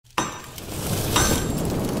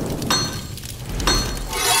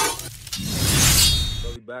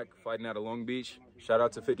back fighting out of Long Beach. Shout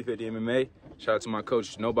out to 50-50 MMA. Shout out to my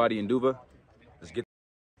coach, Nobody in Duva. Let's get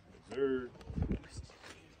I'm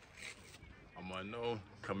unknown,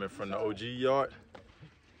 coming from the OG yard,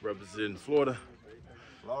 representing Florida.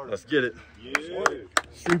 Let's get it. Yeah.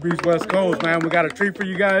 Streetbeefs West Coast, man. We got a treat for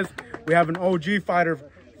you guys. We have an OG fighter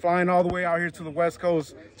flying all the way out here to the West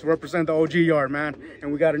Coast to represent the OG yard, man.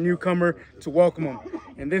 And we got a newcomer to welcome him.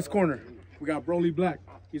 In this corner, we got Blakk.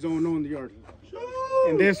 He's 0-0 in the yard.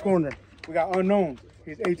 In this corner, we got Unknown.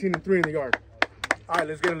 He's 18-3 in the yard. All right,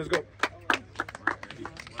 let's get it. Let's go.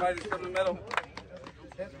 Fighters from the middle.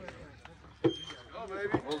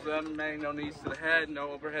 Rules of MMA, no knees to the head, no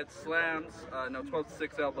overhead slams, no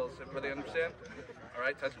 12-6 elbows. Everybody understand? All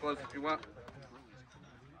right, touch gloves if you want.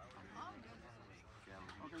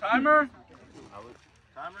 Timer.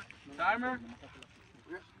 Timer.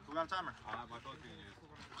 Who got a timer? My phone being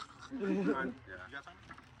used. You got a timer?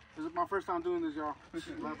 This is my first time doing this, y'all.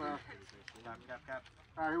 Cap.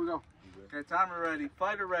 All right, here we go. Okay, timer ready.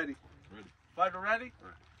 Fighter ready. Fighter ready?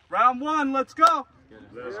 Round one, let's go.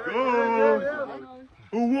 Let's go.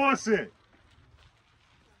 Who wants it?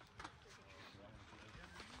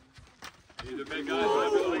 There we go.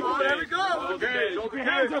 Okay, Keep your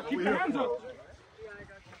hands up. Keep your hands up.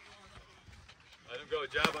 Let him go.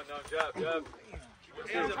 Jab, Unknown. Jab.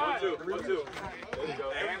 Hands up. 1, 2. There you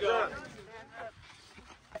go. Hands up.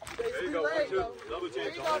 There you go. 1, 2. Double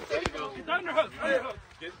change. There you go. Get underhook. Underhook.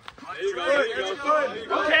 There you go.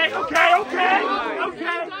 Okay.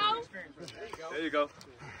 There you go.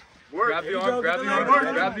 Grab the arm,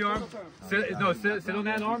 grab the arm. Sit on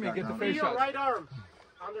that arm and get the face shot. Right arm.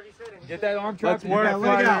 Under his head. Get that arm trap. Get that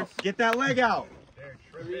leg out. Get that leg out.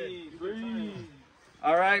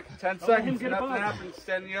 All right, 10 seconds, nothing happens,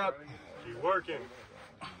 standing up. Keep working.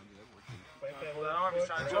 That arm is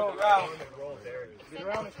trying to go around. Get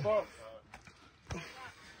around his foot.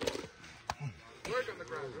 Work on the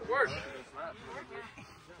ground, work.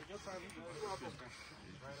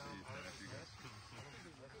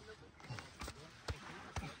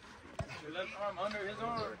 Your left arm under his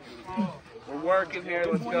arm. We're working here,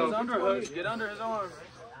 let's go. Get under his arm.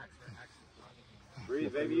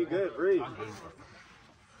 Breathe, baby. You good. Breathe.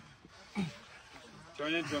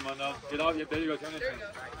 Turn into him, Unknown. Get off. There you go. Turn into him.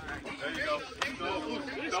 There you go.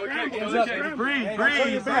 Breathe.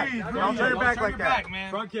 Don't turn your back like that.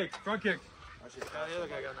 Front kick. The other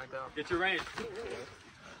guy got knocked out. Get your range.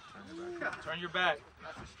 Turn your back.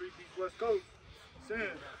 That's the Streetbeefs West Coast. Send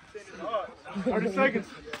it hard. 30 seconds.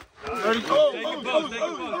 30.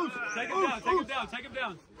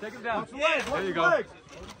 Take him down. There you go.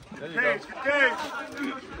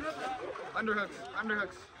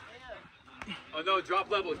 Underhooks. Oh no, drop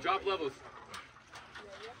levels. Drop levels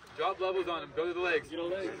on him. Go to the legs.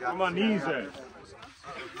 Where my knees at?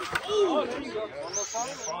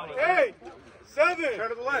 8, 7, Turn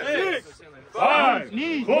to the left. 6, 5,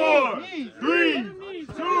 4, 3,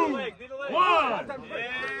 2, 1.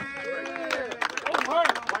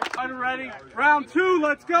 Fighter ready. Round 2,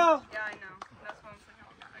 let's go. Yeah, I know. That's what I'm saying.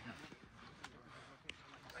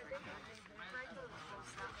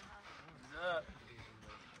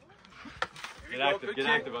 Get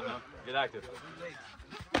active, Unknown. Get active.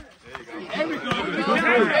 There we go.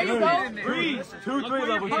 Breathe. 2-3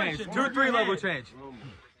 level change. 2-3 level change.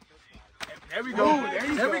 There we go.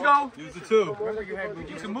 There we go. Use the 2.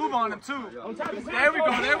 You can move on him too. There we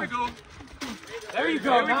go. There you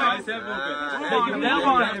go. Nice. Take him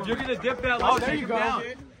down. If you're gonna dip that low, take him down.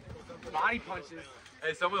 Body punches.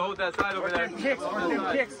 Hey, someone hold that side over there. Kicks.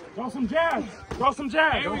 Throw some jabs.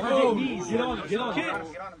 There we go. Get on him. Keep your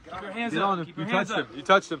hands Get up. on him. Keep You your hands touched up. him. You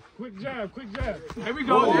touched him. Quick jab. There we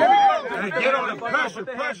go. Hey, get on him.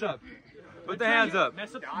 Pressure. Put the hands up.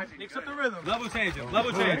 Mix up the rhythm. Level change him.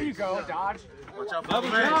 Level There change. you go. Dodge. Watch out for Level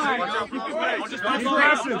the change. legs. Watch out for the legs. Just Keep don't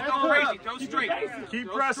pressing. go crazy. Go straight. Keep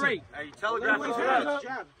Go pressing. straight. Hey, you telegraph his legs.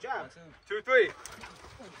 Jab. 2-3.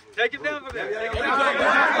 Take him down from there. Take him down.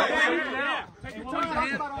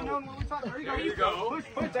 There you go.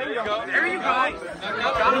 There you go. There you go.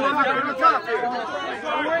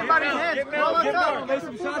 Don't worry about his head. Lay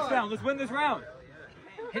some shots down. Let's win this round.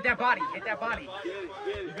 Hit that body. You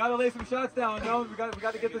gotta lay some shots down. No, we got to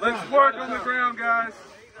get this round. Let's work on the ground, guys.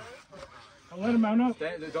 Don't let him out now.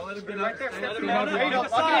 Don't let him get up.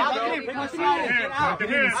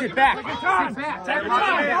 Sit back. You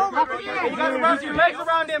gotta wrap your legs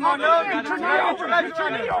around him, Unknown. Turn your legs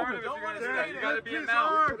over. You gotta be a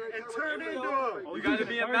mount. And turn into him. You gotta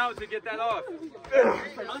be a mount to get that off.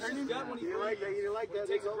 You like that?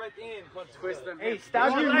 Take a breath in. Twist them. Hey,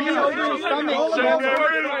 stab your knee over your stomach.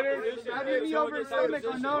 Stab your knee over your stomach.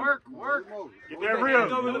 Work. Get that real.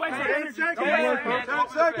 10 seconds. 10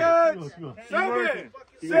 seconds. 7,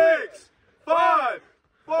 6, 5,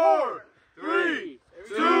 4, 3,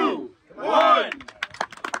 2, 1.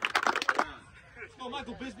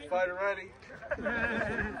 Fighter ready.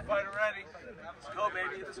 Fighter ready. Let's go,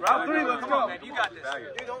 baby. Round 3, let's go. Man, you got this.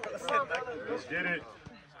 Let's get it.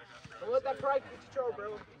 Don't let that pride control, bro.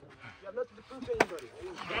 You have nothing to prove to anybody.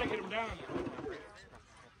 Gotta get him down.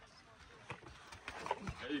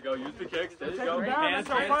 There you go. Use the kicks. There you Take go. him down. That's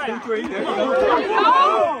our fight. There you go.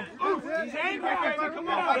 He's angry, baby. Come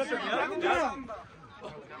on.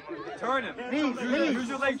 Turn him. Use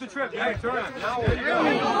your legs to trip. Hey, turn him.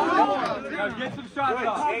 Now get some shots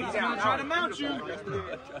off. He's gonna try to mount you.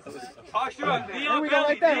 Posture up. Knee on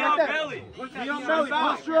belly. Knee on belly. Knee on belly.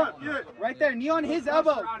 Posture up. Right there. Knee on his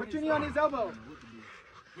elbow. Put your knee on his elbow.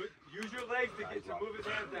 Use your legs to move his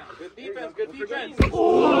hands down. Good defense. Good defense.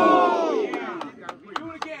 Oh! Yeah. We do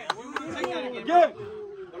it again. We want to take that again. Get.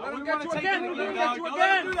 Let him get you again. Let him get you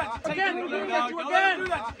again. Again. Let him get you again.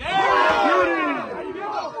 There you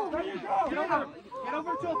go. There you go. Get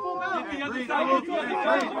over to a full mount.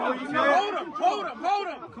 Hold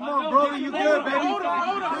him. Come on, brother. You good, baby. Hold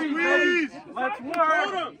him. Please. Let's Hold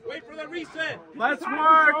work. him. Wait for the reset. Let's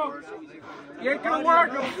work. Get good work.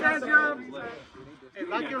 Hey,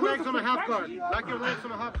 lock your legs on a half guard. Lock your legs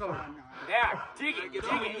on a half guard. Yeah. Dig it.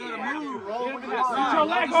 Move. Roll with your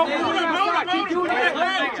leg over. Get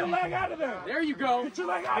your leg out of there. There you go. Get your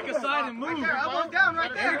leg out of there. Pick a side and move. Right there, elbow down,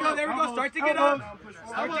 right there. There we go. Start to get up.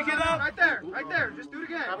 Start to get up. Right there. Just do it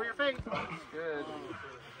again. Cover your face. Good.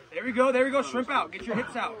 There we go. Shrimp out. Get your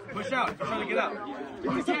hips out. Push out. You're trying to get up.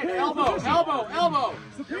 Elbow.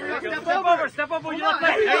 Step over with your left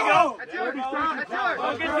leg. There you go. That's yours.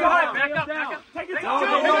 Don't get too high. Back up. Take it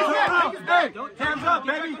Hey, hands up,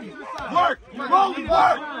 baby. Work. Rolling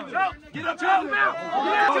work. Get up, Joe.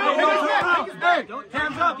 Hey,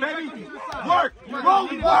 hands up, baby. Work.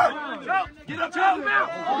 Rolling work. Get up, Joe.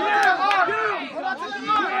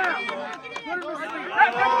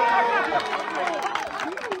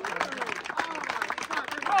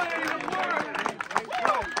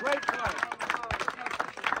 Great fight.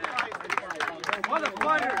 What a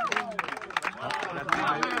fighter.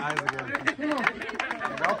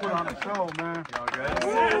 Y'all put on a show, man. Y'all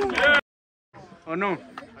good? Oh, no.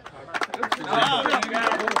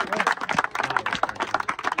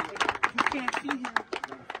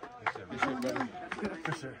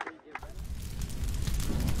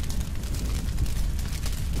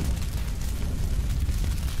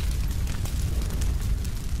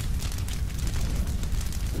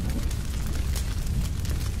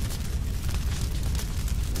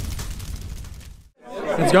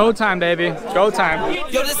 It's go time, baby. Go time.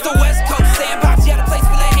 Yo, this the West